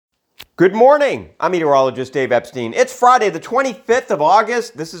Good morning. I'm meteorologist Dave Epstein. It's Friday, the 25th of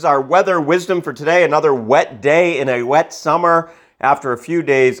August. This is our weather wisdom for today. Another wet day in a wet summer after a few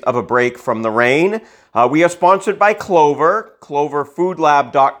days of a break from the rain. We are sponsored by Clover.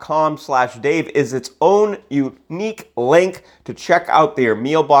 CloverFoodLab.com/Dave is its own unique link to check out their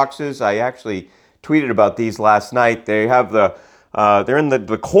meal boxes. I actually tweeted about these last night. They have they're in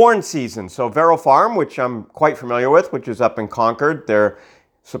the corn season. So Vero Farm, which I'm quite familiar with, which is up in Concord, they're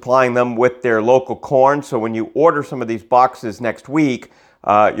supplying them with their local corn. So when you order some of these boxes next week,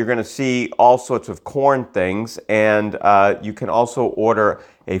 you're going to see all sorts of corn things. And you can also order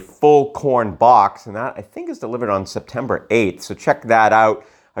a full corn box. And that, I think, is delivered on September 8th. So check that out.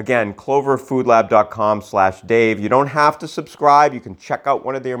 Again, cloverfoodlab.com/Dave. You don't have to subscribe. You can check out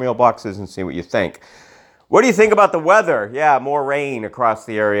one of their meal boxes and see what you think. What do you think about the weather? Yeah, more rain across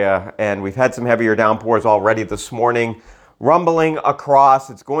the area. And we've had some heavier downpours already this morning. Rumbling across.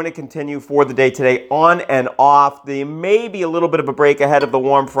 It's going to continue for the day today, on and off. There may be a little bit of a break ahead of the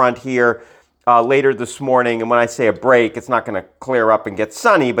warm front here later this morning. And when I say a break, it's not going to clear up and get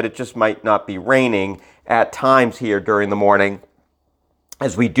sunny, but it just might not be raining at times here during the morning,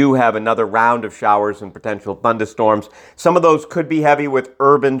 as we do have another round of showers and potential thunderstorms. Some of those could be heavy with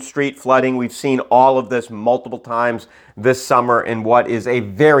urban street flooding. We've seen all of this multiple times this summer in what is a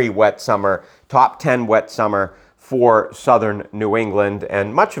very wet summer, top 10 wet summer for southern New England,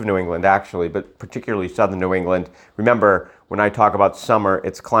 and much of New England actually, but particularly southern New England. Remember, when I talk about summer,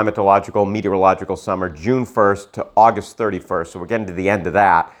 it's climatological, meteorological summer, June 1st to August 31st. So we're getting to the end of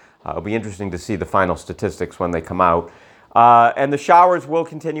that. It'll be interesting to see the final statistics when they come out. And the showers will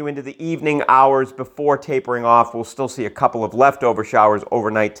continue into the evening hours before tapering off. We'll still see a couple of leftover showers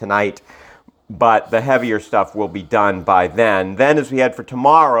overnight tonight, but the heavier stuff will be done by then. Then as we head for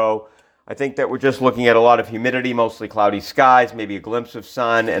tomorrow, I think that we're just looking at a lot of humidity, mostly cloudy skies, maybe a glimpse of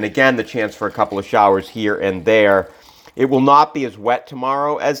sun, and again, the chance for a couple of showers here and there. It will not be as wet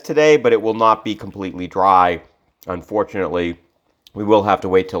tomorrow as today, but it will not be completely dry, unfortunately. We will have to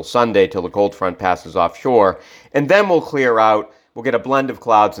wait till Sunday, till the cold front passes offshore, and then we'll clear out. We'll get a blend of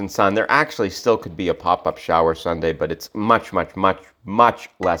clouds and sun. There actually still could be a pop-up shower Sunday, but it's much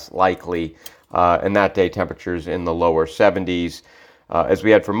less likely. And that day, temperatures in the lower 70s. As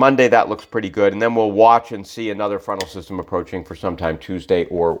we head for Monday, that looks pretty good. And then we'll watch and see another frontal system approaching for sometime Tuesday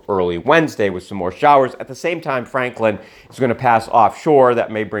or early Wednesday with some more showers. At the same time, Franklin is going to pass offshore.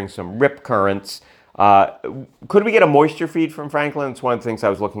 That may bring some rip currents. Could we get a moisture feed from Franklin? It's one of the things I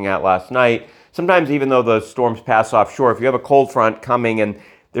was looking at last night. Sometimes even though the storms pass offshore, if you have a cold front coming and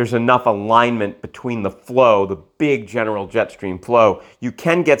there's enough alignment between the flow, the big general jet stream flow, you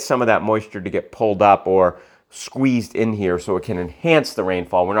can get some of that moisture to get pulled up or squeezed in here, so it can enhance the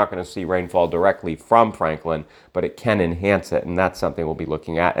rainfall. We're not going to see rainfall directly from Franklin, but it can enhance it, and that's something we'll be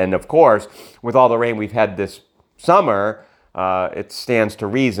looking at. And of course, with all the rain we've had this summer, it stands to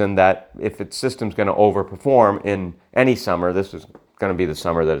reason that if its system's going to overperform in any summer, this is going to be the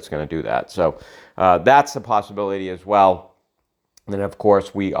summer that it's going to do that. So that's a possibility as well. And then, of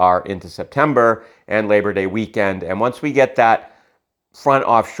course, we are into September and Labor Day weekend, and once we get that front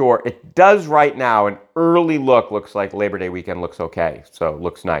offshore, it does right now. An early look looks like Labor Day weekend looks okay. So it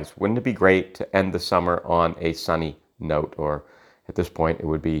looks nice. Wouldn't it be great to end the summer on a sunny note? Or at this point, it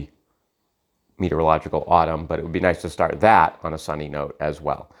would be meteorological autumn, but it would be nice to start that on a sunny note as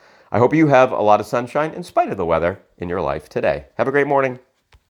well. I hope you have a lot of sunshine in spite of the weather in your life today. Have a great morning.